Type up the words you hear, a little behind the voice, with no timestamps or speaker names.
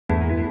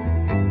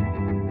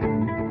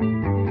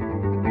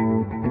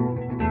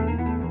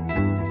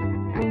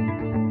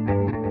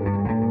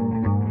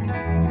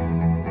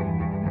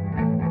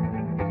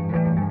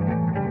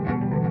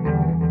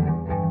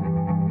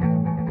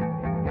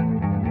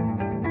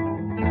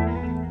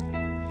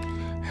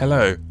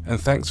Hello, and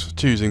thanks for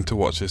choosing to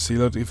watch this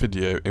C-Logic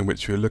video in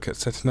which we'll look at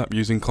setting up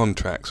using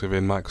contracts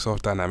within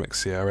Microsoft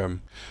Dynamics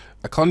CRM.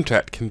 A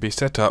contract can be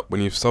set up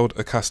when you've sold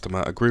a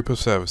customer a group of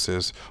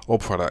services or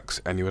products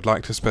and you would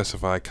like to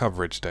specify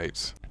coverage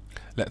dates,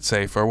 let's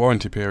say for a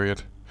warranty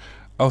period.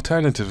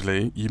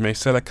 Alternatively, you may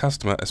sell a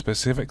customer a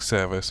specific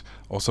service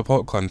or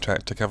support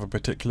contract to cover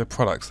particular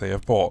products they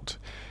have bought,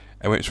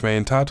 and which may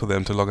entitle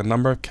them to log a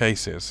number of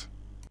cases.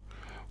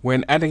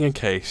 When adding a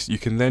case, you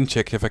can then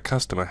check if a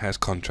customer has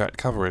contract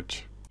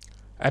coverage.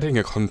 Adding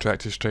a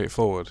contract is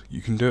straightforward.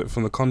 You can do it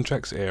from the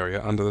contracts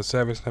area under the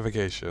service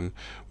navigation,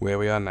 where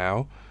we are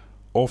now,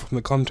 or from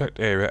the contract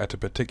area at a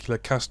particular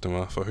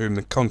customer for whom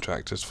the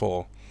contract is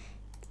for.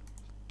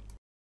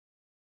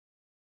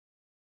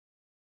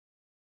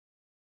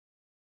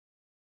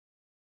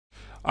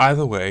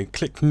 Either way,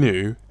 click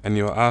New and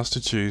you are asked to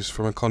choose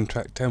from a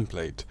contract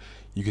template.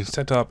 You can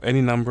set up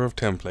any number of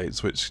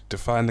templates which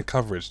define the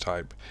coverage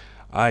type,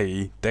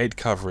 i.e. date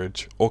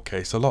coverage or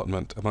case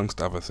allotment,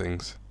 amongst other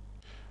things.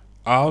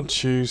 I'll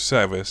choose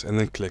service and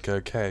then click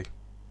OK.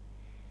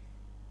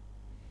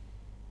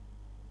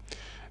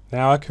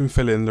 Now I can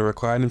fill in the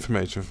required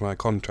information for my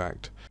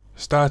contract,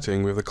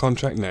 starting with the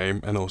contract name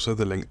and also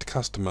the linked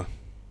customer.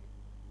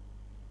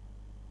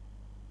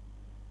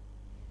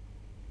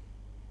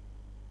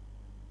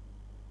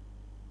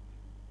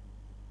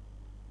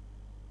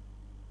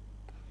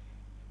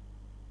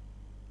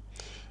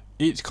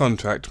 Each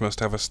contract must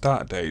have a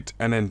start date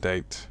and end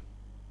date.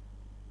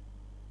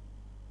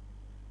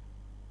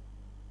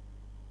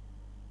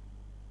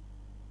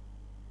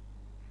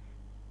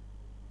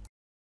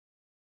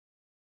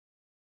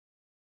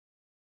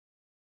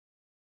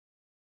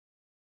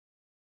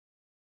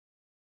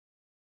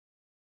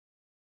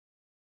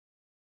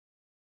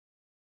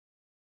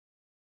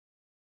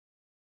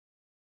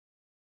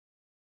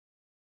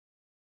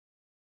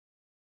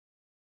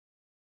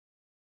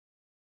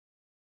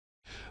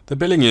 The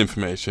billing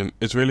information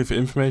is really for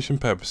information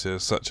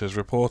purposes such as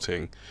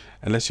reporting,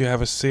 unless you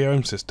have a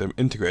CRM system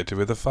integrated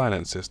with a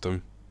finance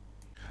system.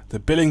 The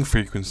billing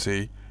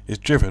frequency is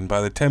driven by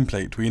the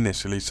template we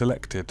initially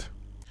selected.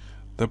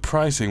 The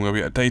pricing will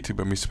be updated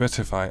when we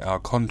specify our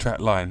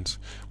contract lines,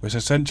 which are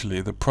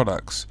essentially the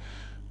products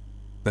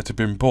that have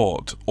been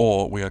bought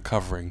or we are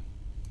covering.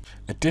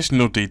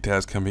 Additional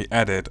details can be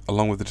added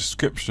along with the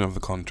description of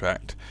the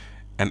contract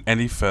and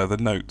any further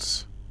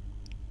notes.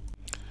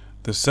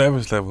 The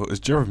service level is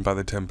driven by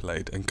the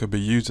template and could be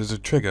used as a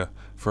trigger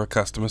for a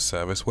customer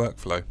service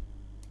workflow.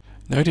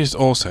 Notice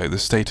also the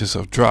status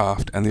of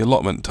draft and the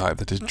allotment type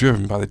that is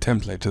driven by the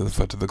template to the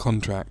foot of the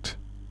contract.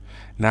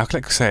 Now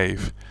click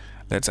Save.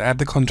 Let's add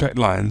the contract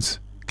lines,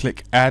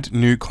 click Add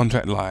New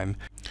Contract Line,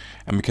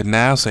 and we can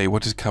now say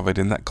what is covered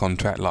in that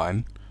contract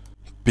line,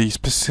 be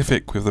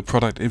specific with the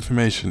product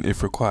information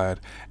if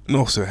required, and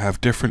also have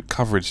different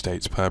coverage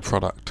dates per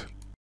product.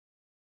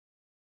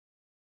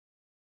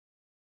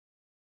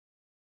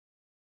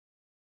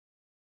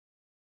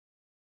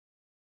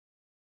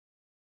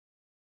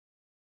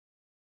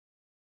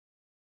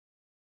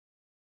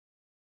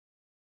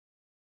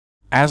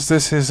 As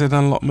this is an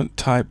allotment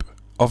type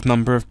of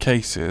number of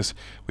cases,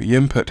 we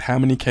input how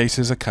many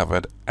cases are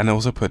covered and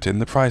also put in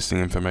the pricing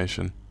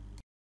information.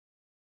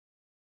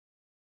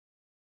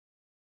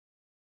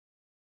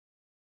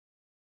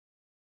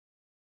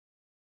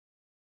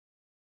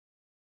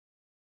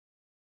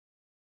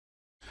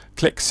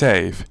 Click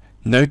Save.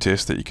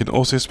 Notice that you can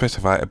also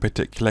specify a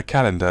particular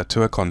calendar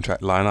to a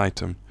contract line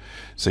item,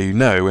 so you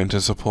know when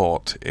to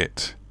support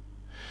it,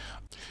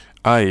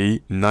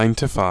 i.e. 9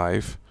 to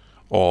 5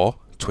 or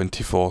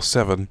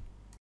 24/7.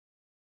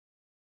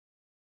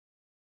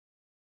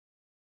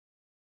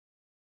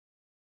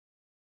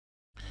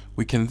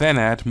 We can then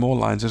add more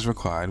lines as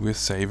required with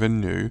Save and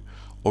New,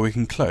 or we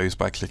can close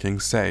by clicking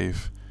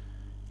Save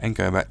and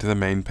go back to the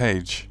main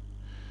page.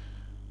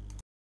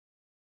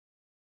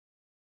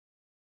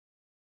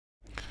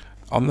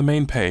 On the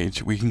main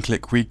page we can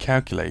click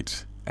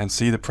Recalculate and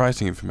see the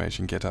pricing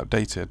information get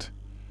updated.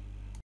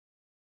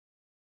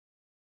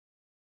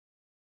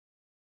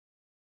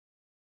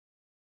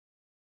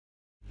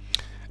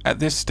 At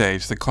this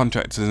stage the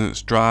contract is in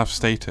its draft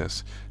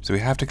status, so we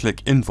have to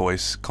click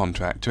Invoice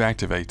Contract to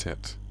activate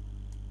it.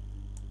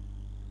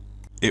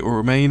 It will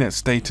remain at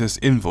status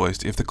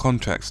invoiced if the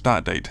contract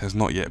start date has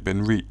not yet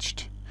been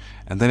reached,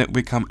 and then it will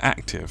become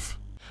active.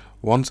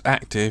 Once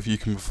active, you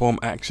can perform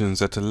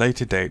actions at a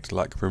later date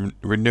like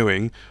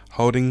renewing,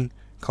 holding,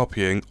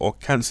 copying or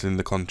cancelling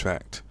the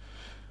contract.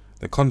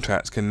 The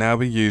contracts can now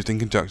be used in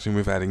conjunction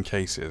with adding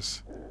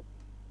cases.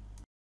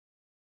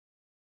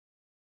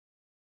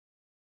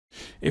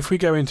 If we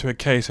go into a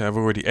case I have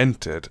already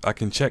entered, I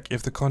can check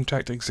if the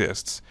contract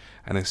exists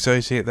and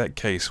associate that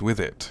case with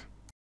it.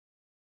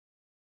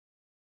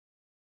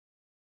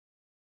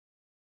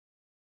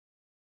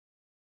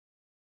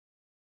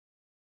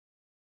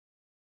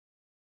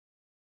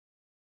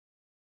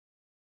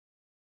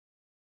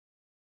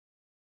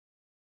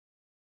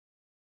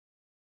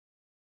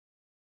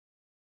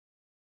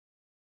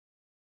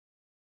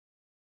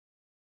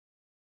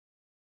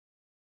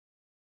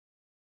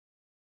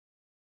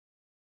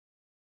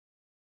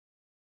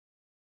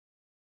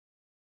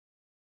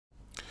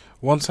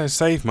 Once I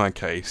save my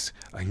case,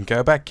 I can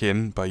go back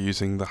in by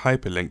using the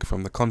hyperlink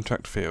from the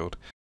contract field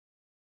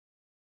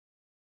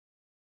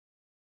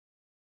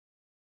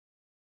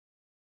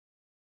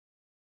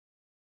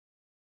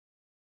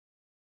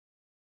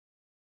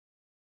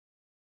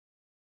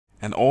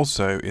and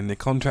also in the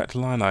contract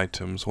line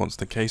items. Once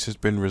the case has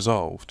been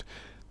resolved,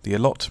 the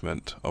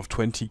allotment of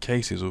 20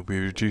 cases will be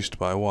reduced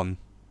by 1.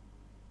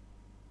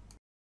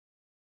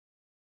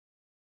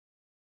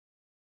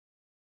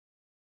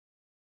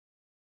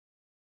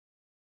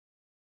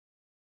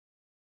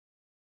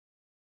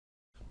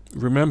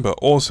 Remember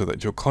also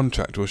that your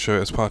contract will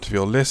show as part of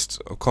your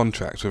list of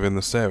contracts within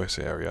the service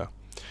area,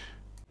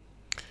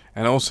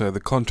 and also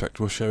the contract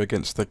will show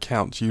against the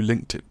account you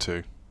linked it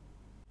to.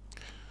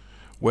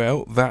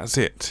 Well, that's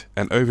it,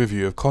 an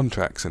overview of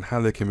contracts and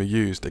how they can be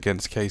used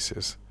against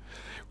cases.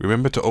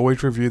 Remember to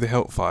always review the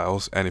help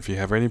files, and if you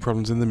have any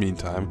problems in the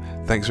meantime,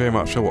 thanks very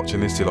much for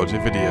watching this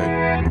Dealogic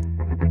video.